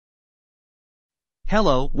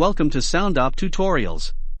Hello, welcome to Soundop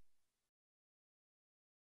tutorials.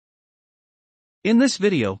 In this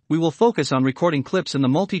video, we will focus on recording clips in the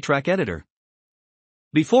multitrack editor.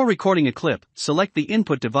 Before recording a clip, select the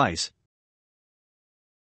input device.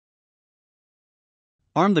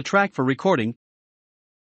 Arm the track for recording,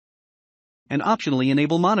 and optionally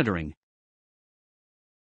enable monitoring.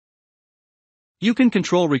 You can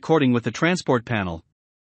control recording with the transport panel.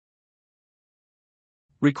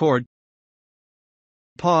 Record,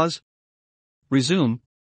 pause, resume,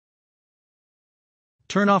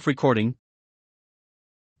 turn off recording,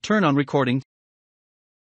 turn on recording,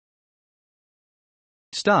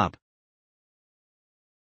 stop.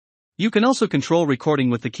 You can also control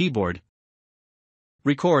recording with the keyboard.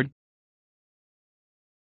 Record,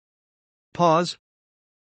 pause,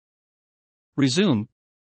 resume,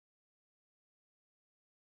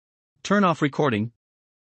 turn off recording,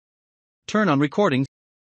 turn on recording,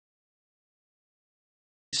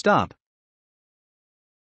 stop.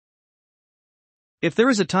 If there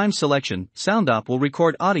is a time selection, Soundop will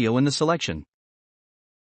record audio in the selection.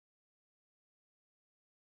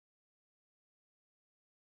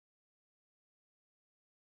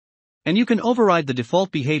 And you can override the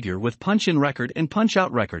default behavior with punch-in record and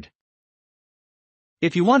punch-out record.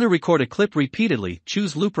 If you want to record a clip repeatedly,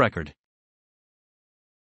 choose loop record.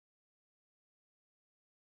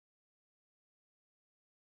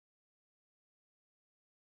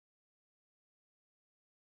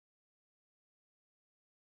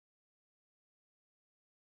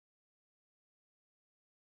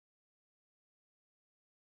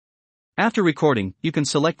 After recording, you can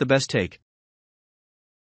select the best take,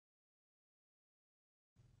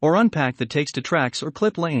 or unpack the takes to tracks or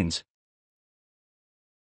clip lanes.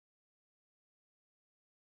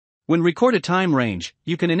 When record a time range,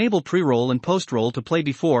 you can enable pre-roll and post-roll to play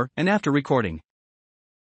before and after recording.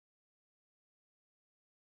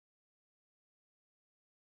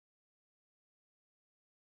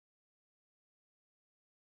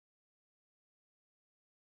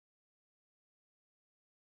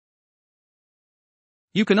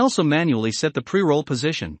 You can also manually set the pre-roll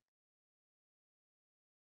position.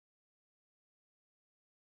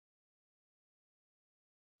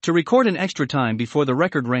 To record an extra time before the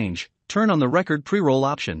record range, turn on the record pre-roll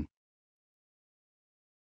option.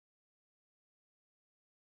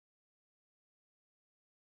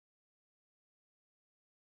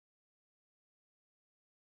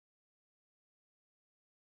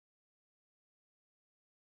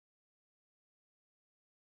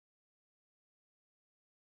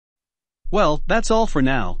 Well, that's all for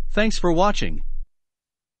now. Thanks for watching.